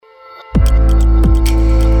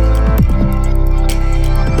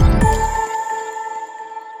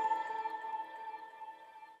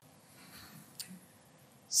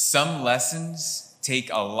Some lessons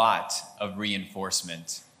take a lot of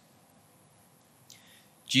reinforcement.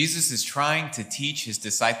 Jesus is trying to teach his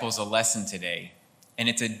disciples a lesson today, and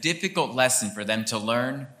it's a difficult lesson for them to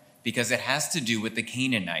learn because it has to do with the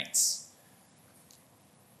Canaanites.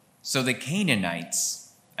 So the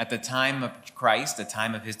Canaanites, at the time of Christ, the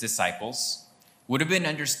time of his disciples, would have been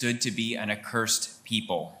understood to be an accursed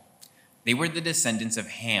people. They were the descendants of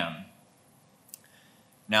Ham.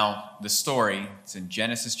 Now, the story, it's in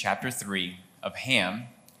Genesis chapter 3, of Ham,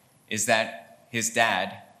 is that his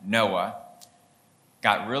dad, Noah,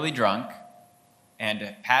 got really drunk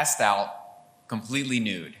and passed out completely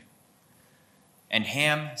nude. And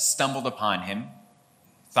Ham stumbled upon him,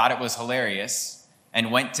 thought it was hilarious, and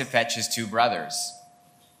went to fetch his two brothers.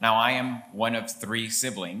 Now, I am one of 3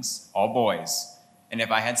 siblings, all boys, and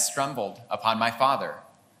if I had stumbled upon my father,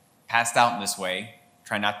 passed out in this way,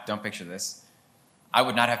 don't picture this, I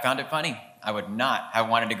would not have found it funny. I would not have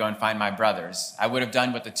wanted to go and find my brothers. I would have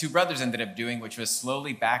done what the 2 brothers ended up doing, which was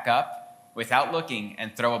slowly back up without looking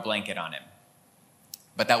and throw a blanket on him.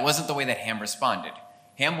 But that wasn't the way that Ham responded.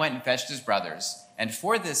 Ham went and fetched his brothers, and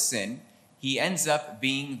for this sin, he ends up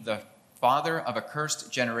being the father of a cursed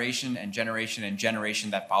generation and generation and generation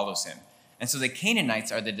that follows him. And so the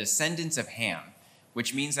Canaanites are the descendants of Ham,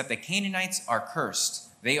 which means that the Canaanites are cursed.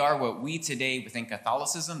 They are what we today, within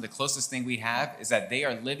Catholicism, the closest thing we have is that they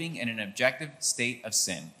are living in an objective state of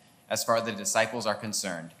sin, as far as the disciples are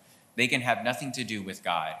concerned. They can have nothing to do with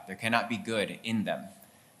God. There cannot be good in them.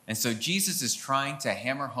 And so Jesus is trying to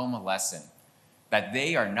hammer home a lesson that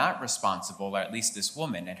they are not responsible, or at least this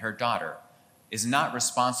woman and her daughter is not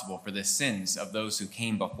responsible for the sins of those who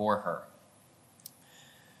came before her.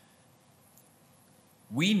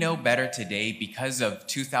 We know better today because of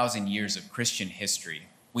 2,000 years of Christian history.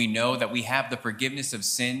 We know that we have the forgiveness of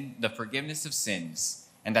sins,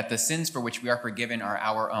 and that the sins for which we are forgiven are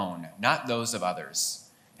our own, not those of others.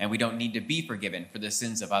 And we don't need to be forgiven for the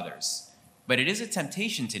sins of others. But it is a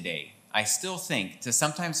temptation today, I still think, to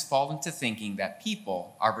sometimes fall into thinking that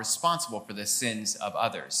people are responsible for the sins of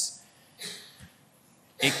others.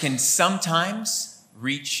 It can sometimes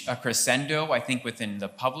reach a crescendo, I think, within the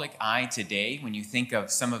public eye today, when you think of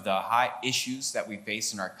some of the high issues that we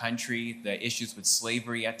face in our country, the issues with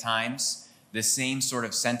slavery at times, the same sort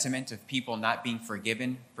of sentiment of people not being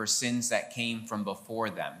forgiven for sins that came from before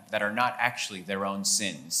them, that are not actually their own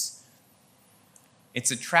sins.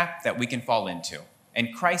 It's a trap that we can fall into,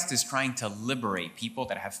 and Christ is trying to liberate people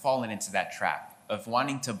that have fallen into that trap of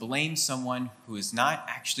wanting to blame someone who is not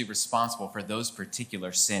actually responsible for those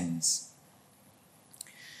particular sins.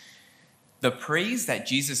 The praise that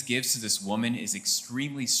Jesus gives to this woman is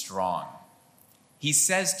extremely strong. He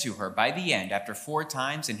says to her by the end, after 4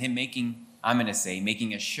 times, and him making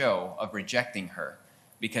a show of rejecting her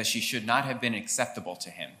because she should not have been acceptable to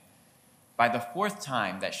him. By the 4th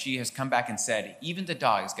time that she has come back and said, even the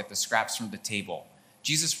dogs get the scraps from the table,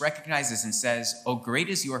 Jesus recognizes and says, "Oh, great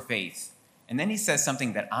is your faith." And then he says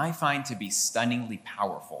something that I find to be stunningly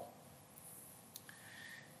powerful.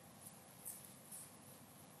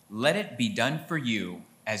 "Let it be done for you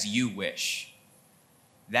as you wish."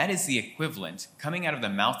 That is the equivalent, coming out of the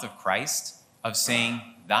mouth of Christ, of saying,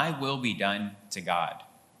 "Thy will be done" to God.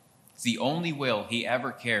 It's the only will he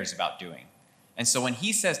ever cares about doing. And so when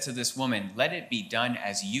he says to this woman, "Let it be done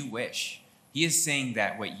as you wish," he is saying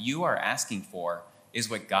that what you are asking for is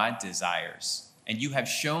what God desires. And you have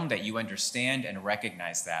shown that you understand and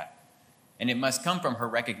recognize that. And it must come from her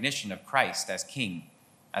recognition of Christ as King,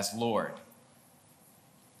 as Lord.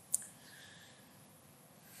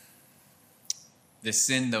 This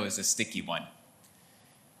sin, though, is a sticky one.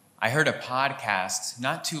 I heard a podcast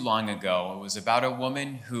not too long ago. It was about a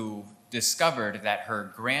woman who discovered that her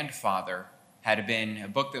grandfather had been, a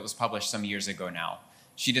book that was published some years ago now.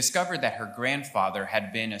 She discovered that her grandfather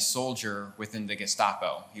had been a soldier within the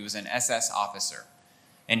Gestapo. He was an SS officer.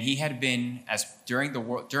 And he had been, during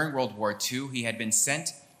World War II, he had been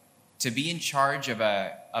sent to be in charge of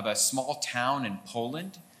a small town in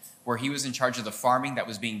Poland, where he was in charge of the farming that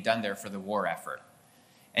was being done there for the war effort.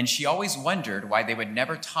 And she always wondered why they would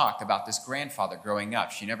never talk about this grandfather growing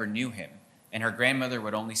up. She never knew him. And her grandmother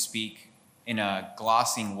would only speak in a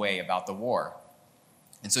glossing way about the war.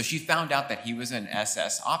 And so she found out that he was an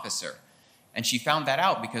SS officer. And she found that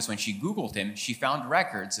out because when she Googled him, she found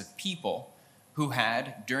records of people who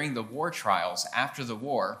had, during the war trials after the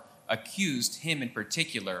war, accused him in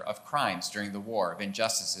particular of crimes during the war, of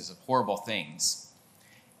injustices, of horrible things.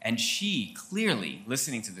 And she clearly,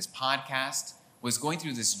 listening to this podcast, was going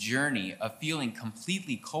through this journey of feeling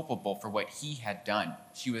completely culpable for what he had done.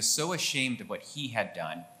 She was so ashamed of what he had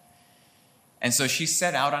done. And so she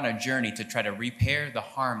set out on a journey to try to repair the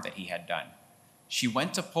harm that he had done. She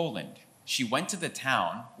went to Poland. She went to the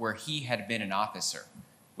town where he had been an officer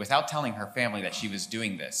without telling her family that she was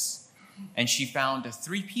doing this. And she found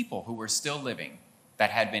 3 people who were still living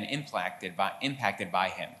that had been impacted by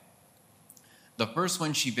him. The first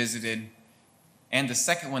one she visited and the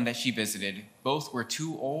second one that she visited, both were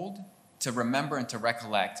too old to remember and to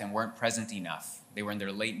recollect and weren't present enough. They were in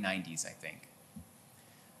their late 90s, I think.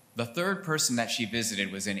 The third person that she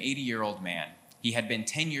visited was an 80-year-old man. He had been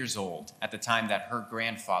 10 years old at the time that her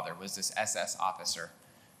grandfather was this SS officer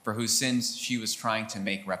for whose sins she was trying to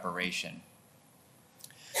make reparation.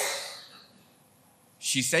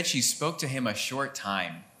 She said she spoke to him a short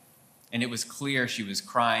time, and it was clear she was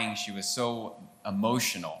crying. She was so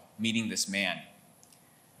emotional meeting this man.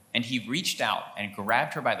 And he reached out and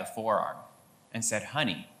grabbed her by the forearm and said,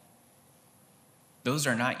 "Honey, those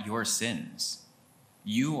are not your sins.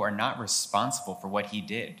 You are not responsible for what he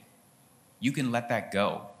did. You can let that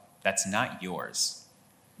go. That's not yours."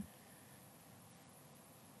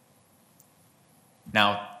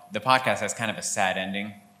 Now, the podcast has kind of a sad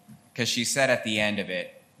ending because she said at the end of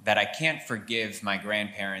it that I can't forgive my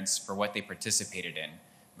grandparents for what they participated in,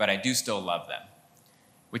 but I do still love them.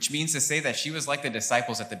 Which means to say that she was like the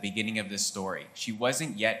disciples at the beginning of this story. She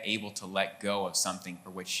wasn't yet able to let go of something for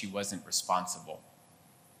which she wasn't responsible.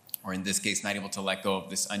 Or in this case, not able to let go of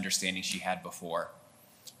this understanding she had before,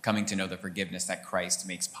 coming to know the forgiveness that Christ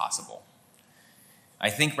makes possible. I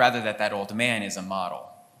think rather that old man is a model.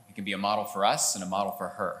 He can be a model for us and a model for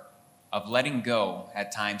her, of letting go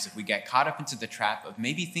at times if we get caught up into the trap of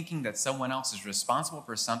maybe thinking that someone else is responsible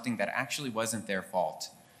for something that actually wasn't their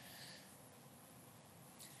fault.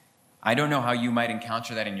 I don't know how you might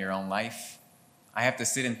encounter that in your own life. I have to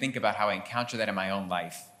sit and think about how I encounter that in my own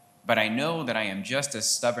life. But I know that I am just as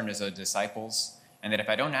stubborn as those disciples, and that if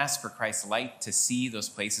I don't ask for Christ's light to see those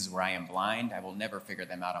places where I am blind, I will never figure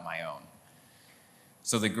them out on my own.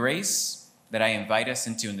 So the grace that I invite us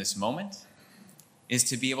into in this moment is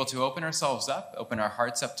to be able to open ourselves up, open our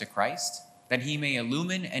hearts up to Christ, that he may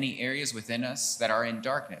illumine any areas within us that are in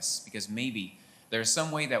darkness, because maybe there's some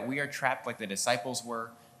way that we are trapped like the disciples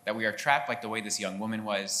were, that we are trapped like the way this young woman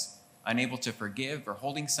was, unable to forgive or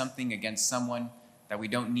holding something against someone that we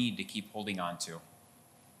don't need to keep holding on to.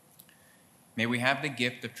 May we have the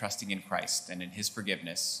gift of trusting in Christ and in his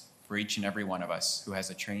forgiveness for each and every one of us who has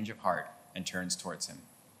a change of heart and turns towards him.